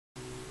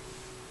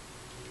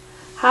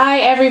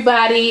Hi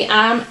everybody,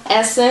 I'm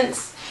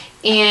Essence,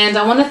 and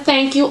I want to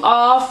thank you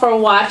all for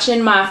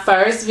watching my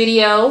first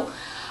video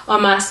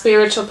on my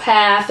spiritual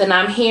path. And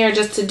I'm here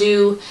just to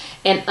do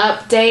an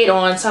update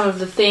on some of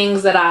the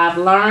things that I've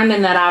learned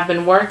and that I've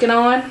been working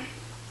on.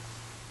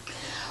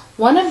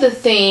 One of the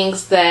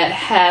things that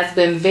has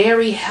been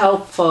very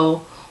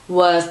helpful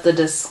was the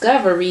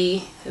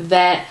discovery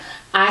that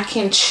I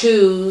can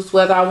choose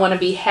whether I want to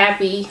be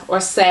happy or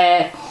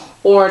sad,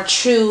 or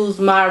choose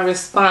my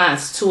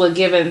response to a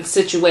given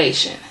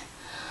situation.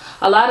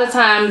 A lot of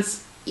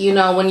times,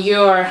 when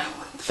you're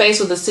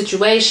faced with a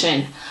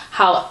situation,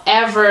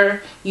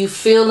 however you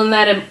feel in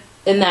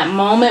that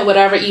moment,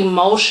 whatever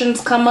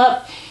emotions come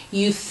up,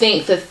 you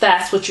think that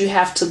that's what you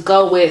have to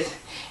go with,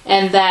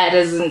 and that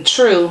isn't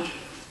true.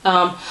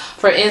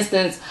 For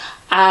instance,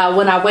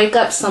 when I wake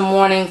up some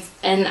mornings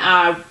and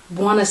I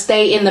want to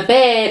stay in the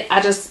bed,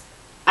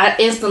 I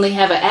instantly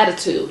have an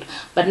attitude.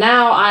 But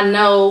now I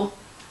know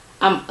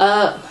I'm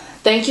up.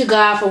 Thank you,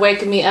 God, for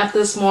waking me up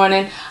this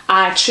morning.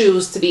 I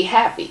choose to be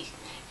happy,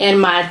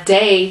 and my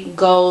day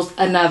goes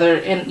in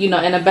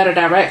a better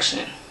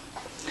direction.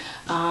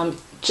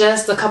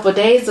 Just a couple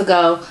days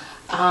ago,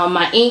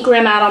 my ink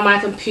ran out on my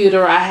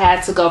computer. I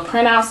had to go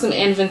print out some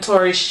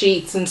inventory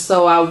sheets, and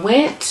so I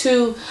went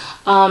to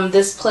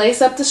this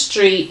place up the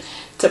street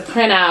to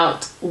print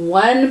out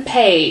one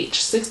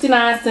page,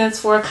 69 cents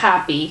for a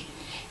copy,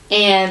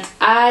 and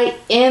I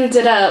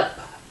ended up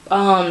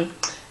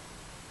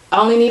I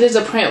only needed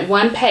to print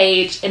one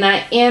page, and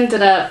I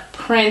ended up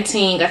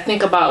printing, I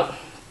think, about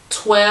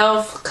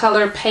 12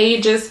 color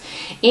pages.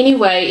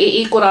 Anyway,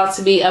 it equaled out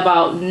to be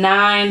about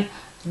 $9.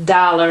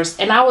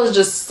 And I was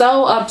just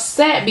so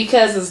upset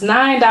because it's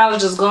 $9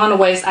 just gone to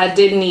waste. I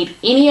didn't need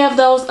any of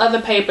those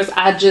other papers.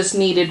 I just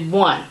needed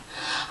one.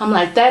 I'm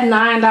like, that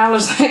 $9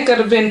 that could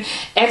have been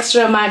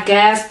extra in my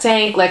gas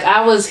tank. Like,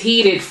 I was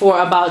heated for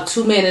about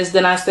 2 minutes.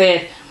 Then I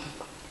said,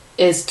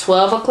 it's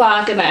 12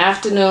 o'clock in the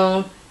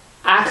afternoon.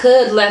 I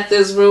could let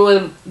this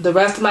ruin the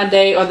rest of my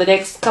day or the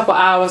next couple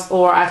hours,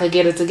 or I could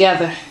get it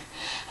together.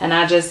 And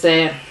I just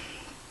said,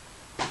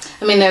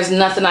 there's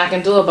nothing I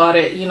can do about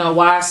it.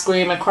 Why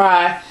scream and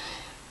cry?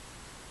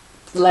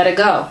 Let it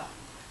go.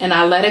 And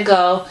I let it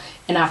go,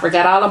 and I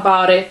forgot all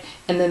about it.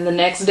 And then the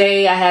next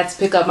day I had to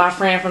pick up my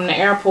friend from the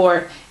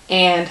airport,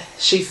 and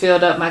she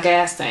filled up my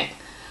gas tank.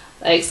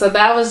 So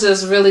that was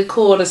just really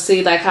cool to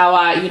see, how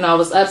I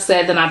was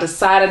upset. Then I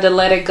decided to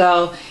let it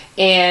go.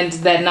 And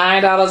that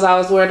 $9 I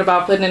was worried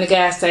about putting in the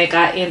gas tank,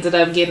 I ended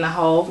up getting a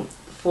whole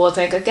full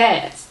tank of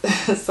gas.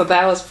 So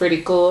that was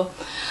pretty cool.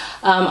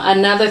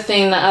 Another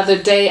thing, the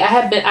other day,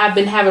 I've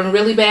been having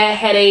really bad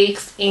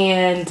headaches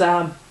and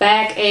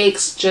back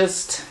aches.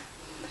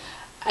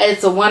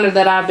 It's a wonder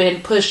that I've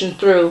been pushing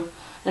through.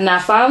 And I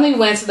finally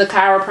went to the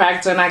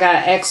chiropractor and I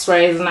got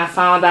x-rays, and I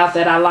found out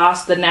that I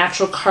lost the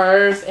natural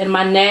curve in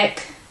my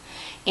neck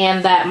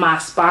and that my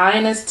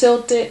spine is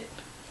tilted.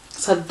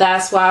 So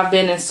that's why I've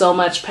been in so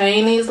much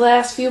pain these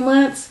last few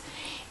months.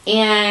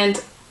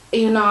 And,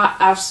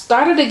 I've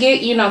started to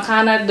get,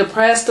 kind of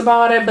depressed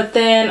about it. But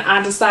then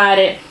I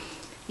decided,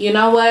 you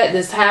know what,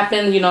 this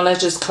happened,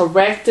 let's just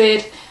correct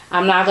it.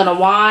 I'm not going to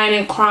whine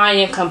and cry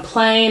and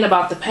complain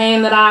about the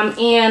pain that I'm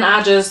in.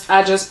 I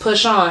just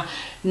push on.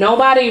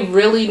 Nobody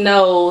really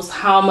knows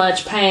how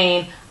much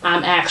pain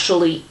I'm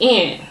actually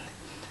in.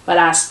 But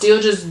I still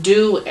just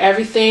do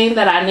everything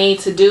that I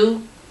need to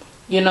do.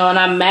 And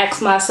I max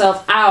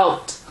myself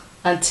out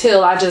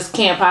until I just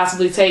can't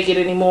possibly take it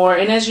anymore.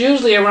 And it's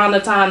usually around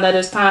the time that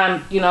it's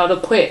time, to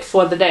quit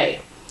for the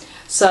day.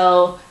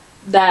 So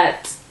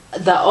that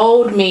the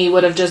old me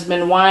would have just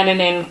been whining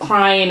and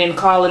crying and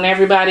calling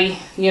everybody,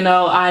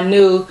 I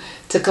knew,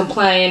 to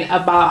complain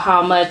about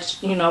how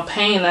much,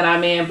 pain that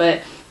I'm in.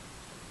 But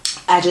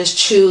I just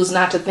choose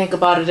not to think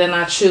about it, and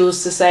I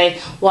choose to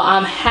say, well,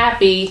 I'm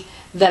happy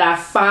that I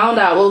found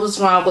out what was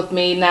wrong with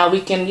me. Now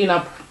we can,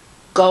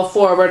 go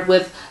forward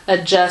with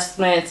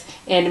adjustments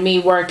and me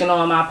working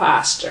on my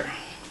posture.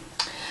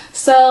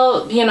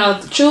 So,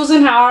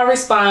 choosing how I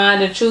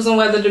respond and choosing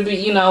whether to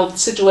be,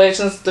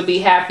 situations to be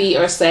happy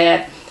or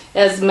sad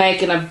is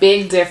making a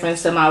big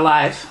difference in my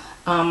life.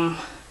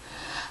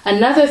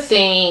 Another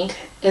thing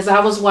is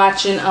I was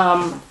watching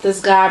this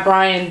guy,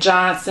 Brian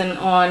Johnson,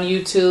 on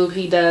YouTube.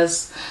 He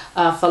does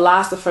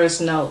Philosopher's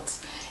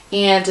Notes.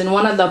 And in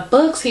one of the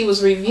books he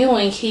was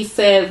reviewing,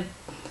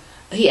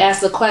 he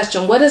asked the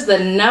question, what is the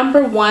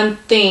number one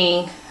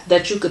thing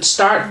that you could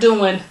start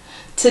doing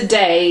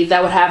today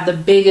that would have the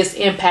biggest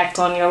impact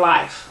on your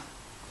life?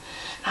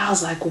 And I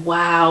was like,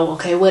 wow,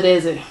 okay, what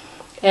is it?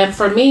 And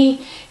for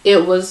me,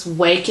 it was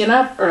waking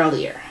up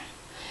earlier.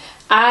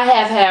 I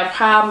have had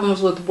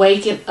problems with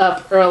waking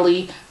up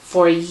early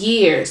for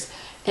years.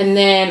 And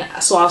then,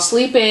 so I'll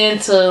sleep in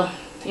till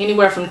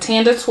anywhere from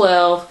 10 to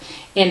 12.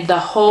 And the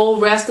whole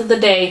rest of the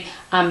day,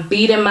 I'm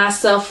beating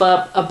myself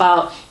up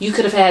about, you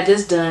could have had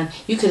this done.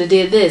 You could have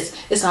did this.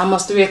 It's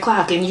almost 3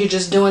 o'clock and you're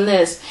just doing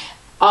this.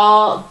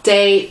 All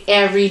day,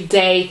 every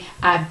day,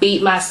 I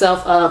beat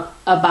myself up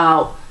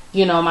about,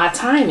 my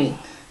timing.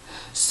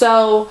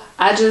 So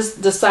I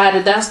just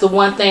decided that's the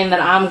one thing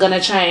that I'm going to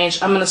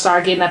change. I'm going to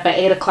start getting up at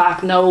 8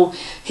 o'clock. No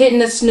hitting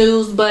the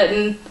snooze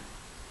button.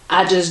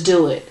 I just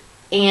do it.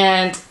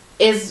 And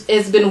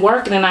it's been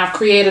working, and I've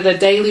created a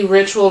daily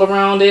ritual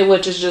around it,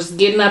 which is just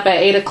getting up at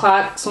 8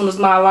 o'clock. As soon as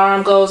my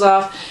alarm goes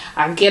off,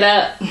 I get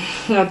up,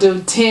 I'll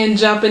do 10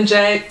 jumping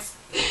jacks,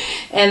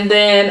 and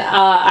then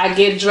I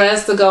get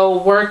dressed to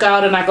go work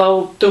out, and I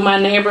go through my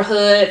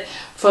neighborhood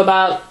for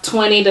about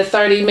 20 to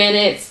 30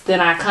 minutes.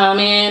 Then I come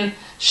in,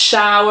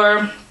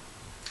 shower,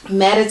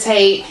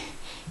 meditate,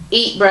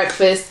 eat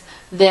breakfast,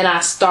 then I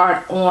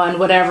start on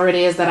whatever it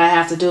is that I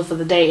have to do for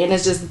the day, and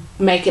it's just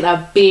making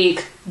a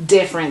big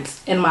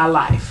difference in my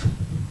life.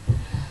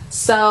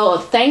 So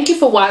thank you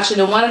for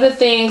watching. And one of the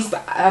things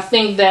I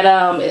think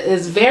that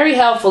is very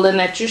helpful and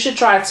that you should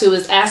try to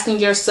is asking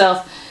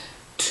yourself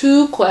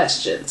 2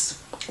 questions.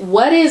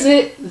 What is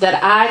it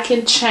that I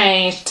can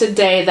change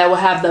today that will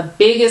have the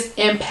biggest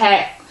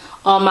impact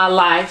on my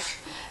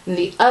life? And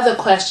the other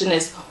question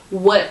is,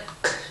 what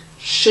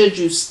should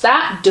you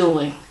stop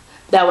doing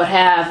that would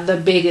have the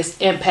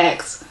biggest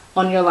impacts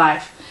on your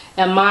life?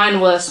 And mine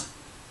was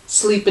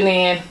sleeping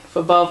in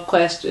for both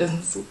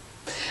questions.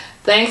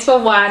 Thanks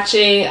for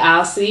watching.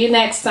 I'll see you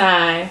next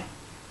time.